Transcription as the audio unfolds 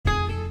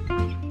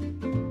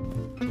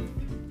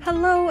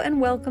Hello and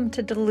welcome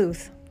to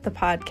Duluth, the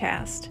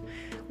podcast,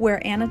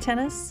 where Anna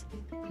Tennis,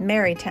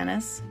 Mary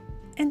Tennis,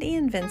 and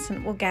Ian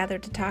Vincent will gather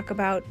to talk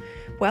about,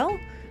 well,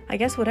 I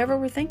guess whatever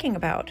we're thinking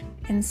about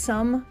in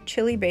some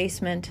chilly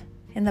basement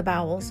in the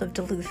bowels of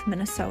Duluth,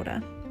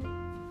 Minnesota.